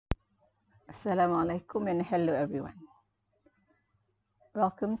Assalamualaikum and hello everyone.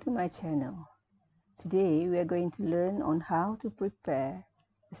 Welcome to my channel. Today we are going to learn on how to prepare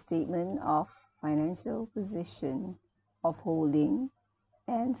a statement of financial position of holding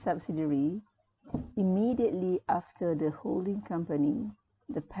and subsidiary immediately after the holding company,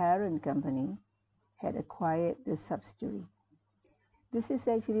 the parent company, had acquired the subsidiary. This is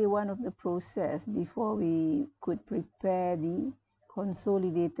actually one of the process before we could prepare the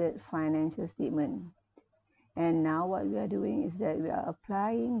consolidated financial statement. And now what we are doing is that we are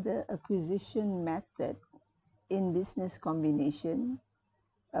applying the acquisition method in business combination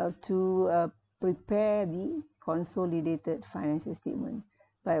to prepare the consolidated financial statement.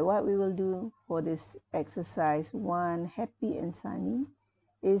 But what we will do for this exercise 1, happy and sunny,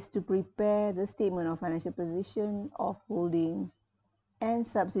 is to prepare the statement of financial position of holding and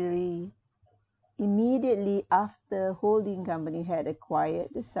subsidiary immediately after holding company had acquired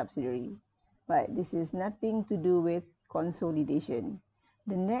the subsidiary. But this is nothing to do with consolidation.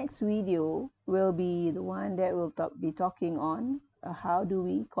 The next video will be the one that will be talking on how do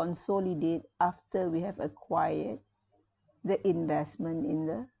we consolidate after we have acquired the investment in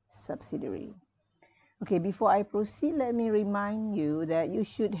the subsidiary. Okay, before I proceed, let me remind you that you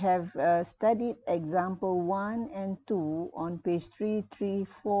should have studied example 1 and 2 on page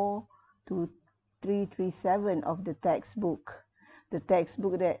 334 to 337 of the textbook. The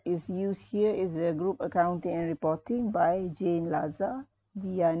textbook that is used here is the Group Accounting and Reporting by Jane Laza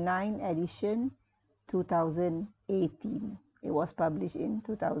via 9 edition 2018. It was published in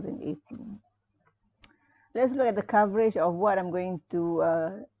 2018. Let's look at the coverage of what I'm going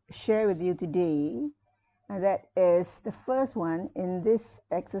to share with you today. And that is the first one in this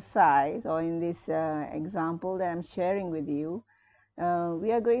exercise or in this example that I'm sharing with you.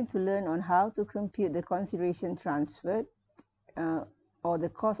 We are going to learn on how to compute the consideration transferred or the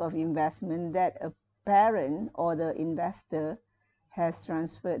cost of investment that a parent or the investor has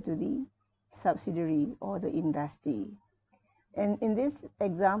transferred to the subsidiary or the investee. And in this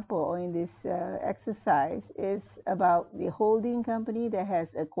example or in this exercise is about the holding company that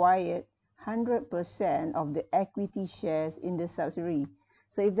has acquired 100% of the equity shares in the subsidiary.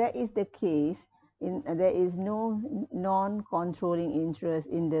 So if that is the case, there is no non-controlling interest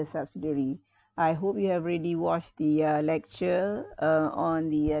in the subsidiary. I hope you have already watched the lecture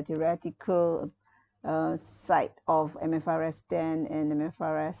on the theoretical side of MFRS 10 and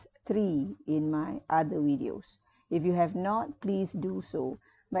MFRS 3 in my other videos. If you have not, please do so.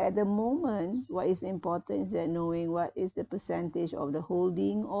 But at the moment, what is important is that knowing what is the percentage of the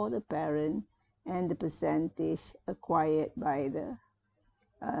holding or the parent and the percentage acquired by the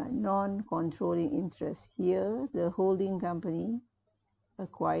non-controlling interest. Here, the holding company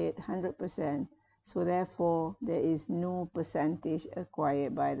acquired 100%. So therefore, there is no percentage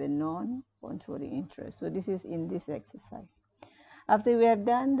acquired by the non-controlling interest. So this is in this exercise. After we have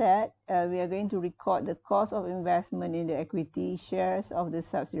done that, we are going to record the cost of investment in the equity shares of the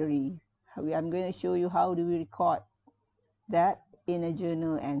subsidiary. I'm going to show you how do we record that in a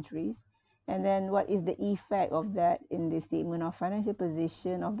journal entries. And then what is the effect of that in the statement of financial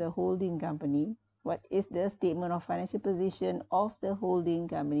position of the holding company? What is the statement of financial position of the holding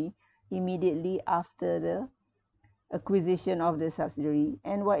company immediately after the acquisition of the subsidiary?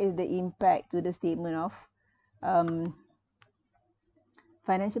 And what is the impact to the statement of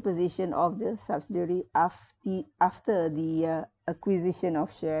financial position of the subsidiary after the acquisition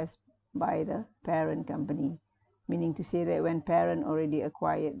of shares by the parent company? Meaning to say that when parent already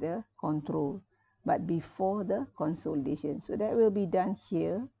acquired the control, but before the consolidation. So that will be done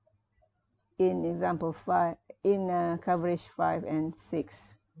here in example 5, in coverage 5 and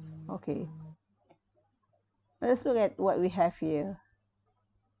 6. Okay. Let's look at what we have here.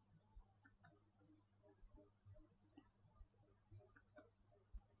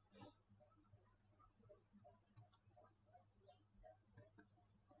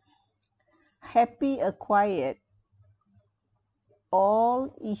 Happy acquired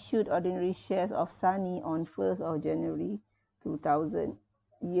all issued ordinary shares of Sunny on 1st of January 2000,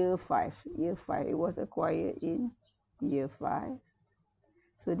 year 5. Year 5, it was acquired in year 5.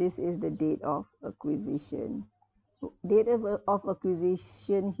 So this is the date of acquisition. Date of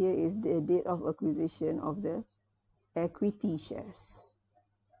acquisition here is the date of acquisition of the equity shares.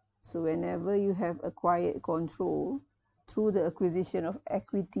 So whenever you have acquired control through the acquisition of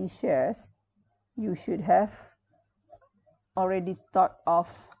equity shares, you should have already thought of,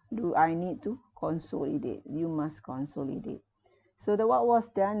 do I need to consolidate? You must consolidate. So what was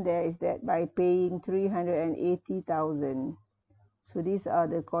done there is that by paying 380,000. So these are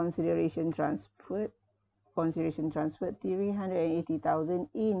the consideration transferred 380,000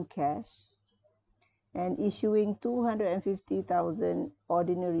 in cash and issuing 250,000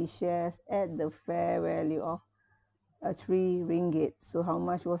 ordinary shares at the fair value of 3 ringgit. So how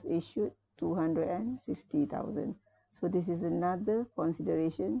much was issued? 250,000. So this is another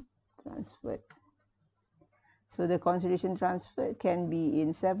consideration transferred. So the consideration transfer can be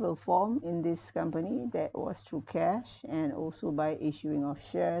in several forms in this company. That was through cash and also by issuing of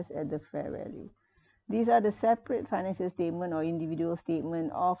shares at the fair value. These are the separate financial statement or individual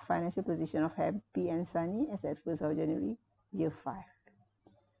statement of financial position of Happy and Sunny as at 1st of January, year 5.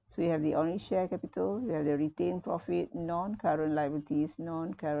 So you have the ordinary share capital, you have the retained profit, non-current liabilities,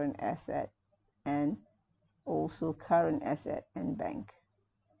 non-current asset, and also current asset and bank.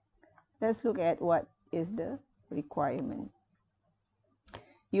 Let's look at what is the requirement.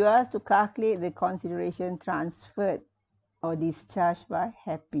 You are asked to calculate the consideration transferred or discharged by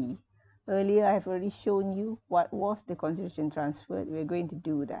Happy. Earlier, I have already shown you what was the consideration transferred. We're going to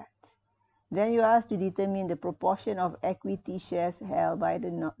do that. Then you are asked to determine the proportion of equity shares held by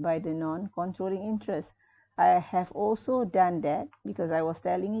the non-controlling interest. I have also done that because I was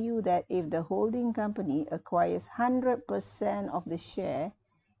telling you that if the holding company acquires 100% of the share,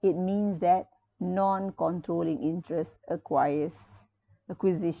 it means that non-controlling interest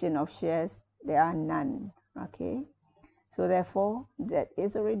acquisition of shares, there are none. Okay, so therefore that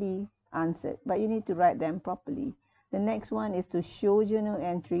is already answered, but you need to write them properly. The next one is to show journal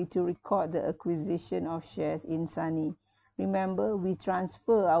entry to record the acquisition of shares in Sunny. Remember, we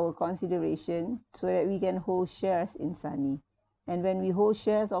transfer our consideration so that we can hold shares in Sunny. And when we hold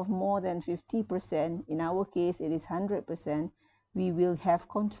shares of more than 50%, in our case it is 100%, we will have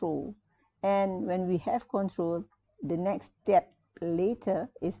control. And when we have control, the next step later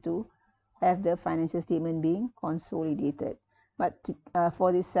is to have the financial statement being consolidated. But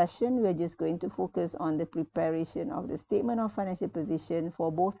for this session, we're just going to focus on the preparation of the statement of financial position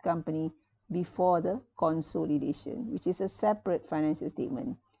for both companies before the consolidation, which is a separate financial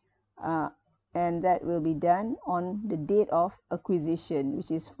statement. And that will be done on the date of acquisition,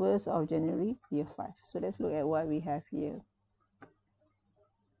 which is 1st of January, year 5. So let's look at what we have here.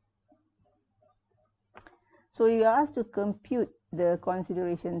 So you are asked to compute the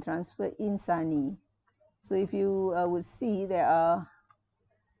consideration transfer in Sunny. So if you would see, there are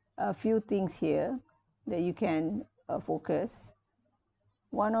a few things here that you can focus.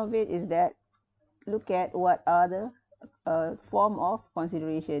 One of it is that look at what are the form of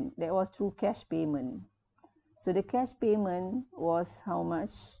consideration. That was through cash payment. So the cash payment was how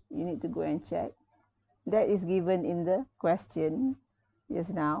much? You need to go and check. That is given in the question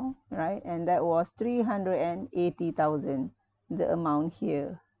just now, right? And that was 380,000, the amount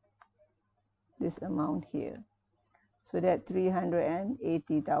here. This amount here. So that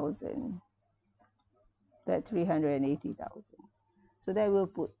 380,000. That 380,000. So that will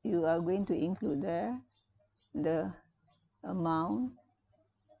put, you are going to include there the amount.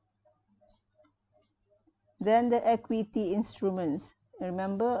 Then the equity instruments.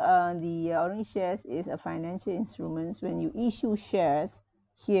 Remember, the ordinary shares is a financial instruments. When you issue shares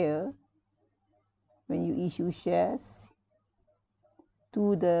here, when you issue shares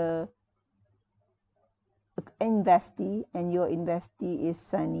to the investee, and your investee is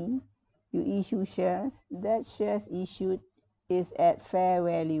Sunny, you issue shares. That shares issued is at fair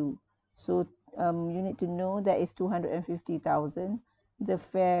value. So you need to know that is 250,000. The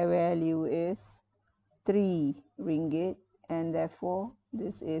fair value is 3 ringgit, and therefore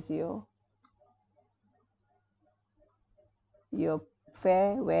this is your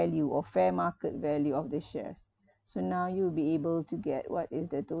fair value or fair market value of the shares. So now you'll be able to get what is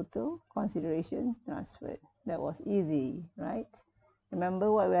the total consideration transferred. That was easy, right?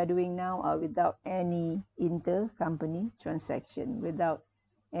 Remember, what we are doing now are without any intercompany transaction, without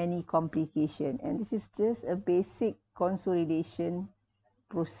any complication. And this is just a basic consolidation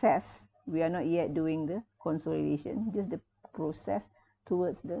process. We are not yet doing the consolidation, just the process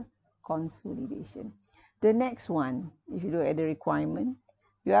towards the consolidation. The next one, if you look at the requirement,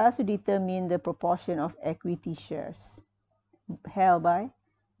 you are asked to determine the proportion of equity shares held by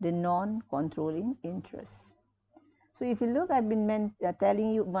the non-controlling interest. So if you look, I've been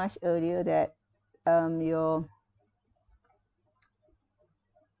telling you much earlier that your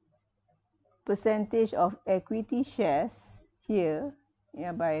percentage of equity shares here,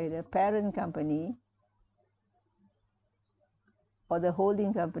 by the parent company or the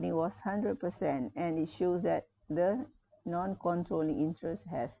holding company was 100%, and it shows that the non-controlling interest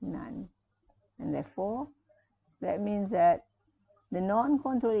has none. And therefore, that means that the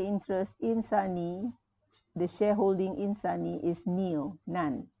non-controlling interest in Sunny, the shareholding in Sunny is nil,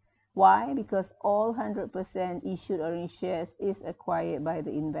 none. Why? Because all 100% issued ordinary shares is acquired by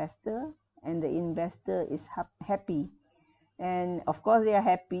the investor and the investor is happy. And of course they are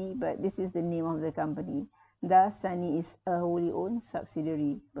happy, but this is the name of the company. Thus, Sunny is a wholly owned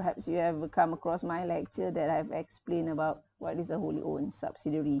subsidiary. Perhaps you have come across my lecture that I've explained about what is a wholly owned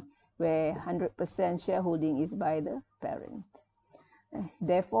subsidiary, where 100% shareholding is by the parent.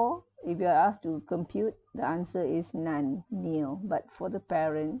 Therefore, if you are asked to compute, the answer is none, nil. But for the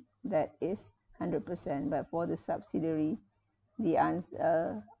parent, that is 100%. But for the subsidiary, the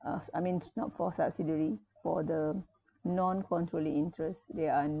answer, not for subsidiary, for the non-controlling interest,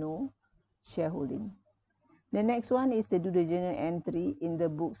 there are no shareholding. The next one is to do the journal entry in the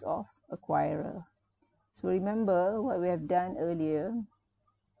books of acquirer. So remember what we have done earlier,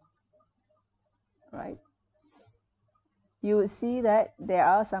 right? You would see that there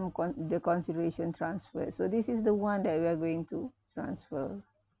are some the consideration transferred. So this is the one that we are going to transfer.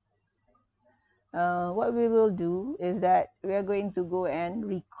 What we will do is that we are going to go and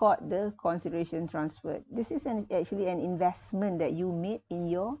record the consideration transferred. This is actually an investment that you made in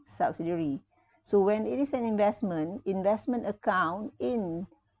your subsidiary. So when it is an investment account in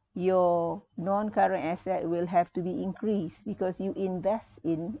your non-current asset will have to be increased because you invest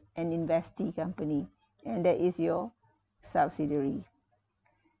in an investee company, and that is your subsidiary.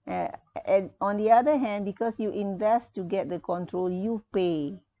 And on the other hand, because you invest to get the control, you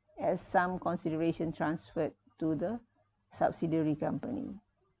pay as some consideration transferred to the subsidiary company.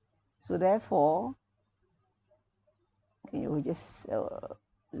 So therefore, we just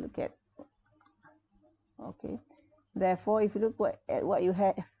look at, okay. Therefore, if you look at what you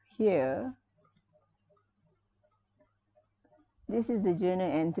have here, this is the journal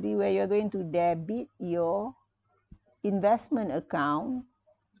entry where you're going to debit your investment account,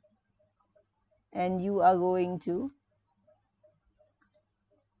 and you are going to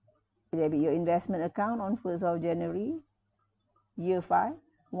debit your investment account on 1st of January, year 5,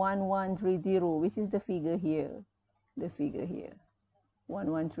 1130, which is the figure here,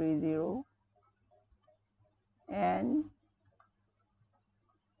 1130, and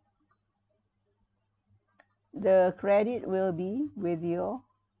the credit will be with your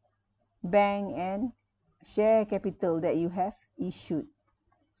bank and share capital that you have issued.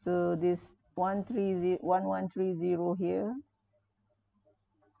 So this 1130 here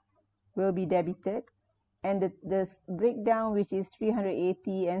will be debited, and the breakdown, which is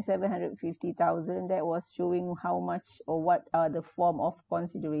 380 and 750,000, that was showing how much or what are the form of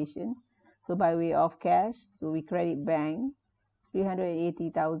consideration. So by way of cash, so we credit bank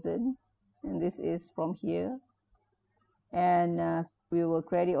 380,000, and this is from here, and we will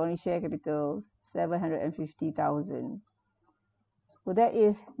credit only share capital 750,000. So that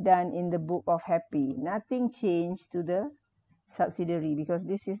is done in the book of Happy. Nothing changed to the subsidiary because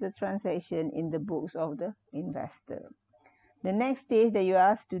this is a transaction in the books of the investor. The next stage that you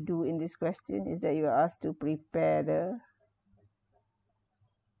are asked to do in this question is that you are asked to prepare the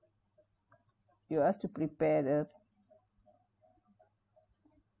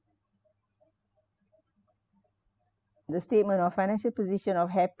statement of financial position of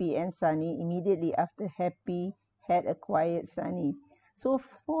Happy and Sunny immediately after Happy had acquired Sunny. So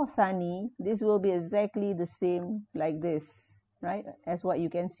for Sunny, this will be exactly the same like this, right, as what you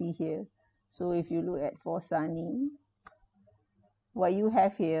can see here. So if you look at for Sunny, what you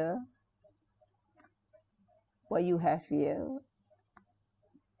have here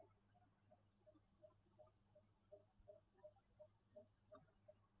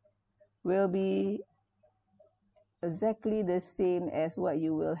will be exactly the same as what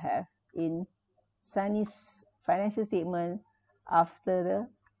you will have in Sunny's financial statement after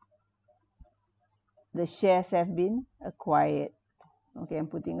the shares have been acquired. Okay, I'm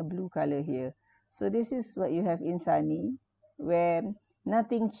putting a blue color here. So this is what you have in Sunny, where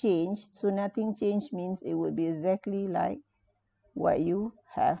nothing changed. So nothing changed means it would be exactly like what you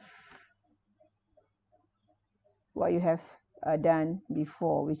have done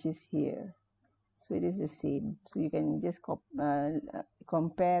before, which is here. So it is the same. So you can just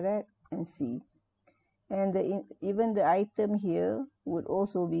compare that and see. And even the item here would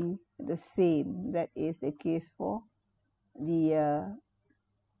also be the same. That is the case for the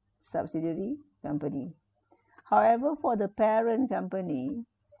subsidiary company. However, for the parent company,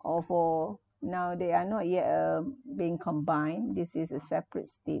 or for now they are not yet being combined, this is a separate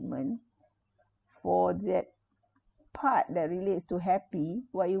statement. For that part that relates to Happy,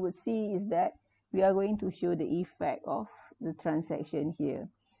 what you would see is that we are going to show the effect of the transaction here.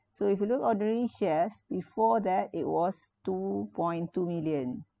 So if you look ordinary shares, before that it was 2.2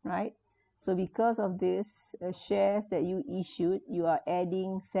 million, right? So because of this shares that you issued, you are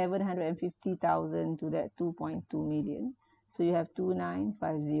adding 750,000 to that 2.2 million. So you have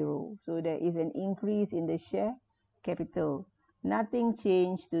 2950. So there is an increase in the share capital. Nothing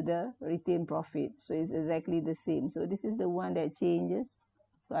changed to the retained profit. So it's exactly the same. So this is the one that changes.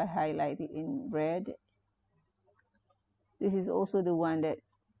 So I highlight it in red. This is also the one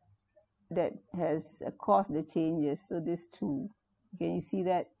that has caused the changes. So these two, can you see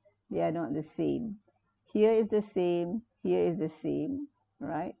that they are not the same? Here is the same, here is the same,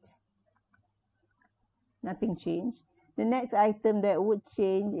 right? Nothing changed. The next item that would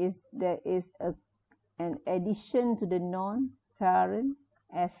change is there is an addition to the non-current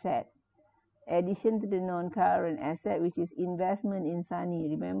asset. Addition to the non-current asset, which is investment in Sunny.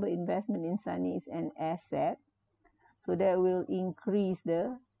 Remember, investment in Sunny is an asset. So that will increase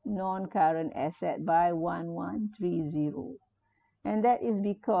the non-current asset by 1130. And that is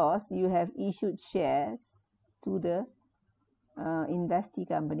because you have issued shares to the investee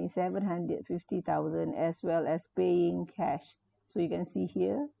company, 750,000, as well as paying cash. So you can see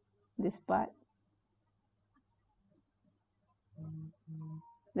here, this part.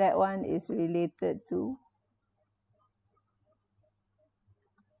 That one is related to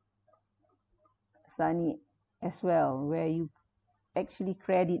Sunny as well, where you actually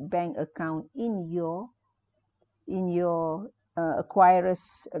credit bank account in your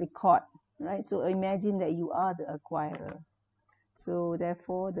acquirer's record, right? So imagine that you are the acquirer. So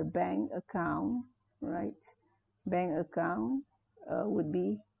therefore, the bank account, right? Bank account would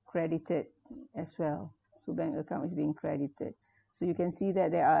be credited as well. So bank account is being credited. So you can see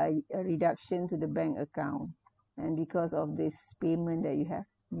that there are a reduction to the bank account, and because of this payment that you have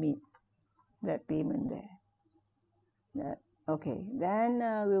made, that payment there. Okay, then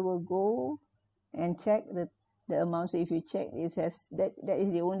we will go and check the amount. So if you check, it says that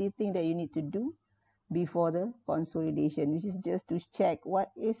is the only thing that you need to do before the consolidation, which is just to check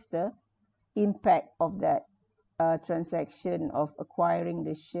what is the impact of that transaction of acquiring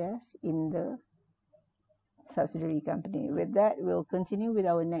the shares in the subsidiary company. With that, we'll continue with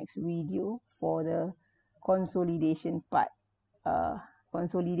our next video for the consolidation part,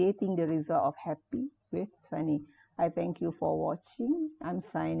 consolidating the result of Happy with Sunny. I thank you for watching. I'm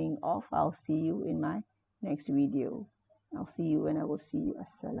signing off. I'll see you in my next video. I'll see you when I will see you.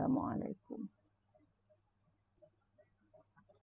 Assalamu alaikum.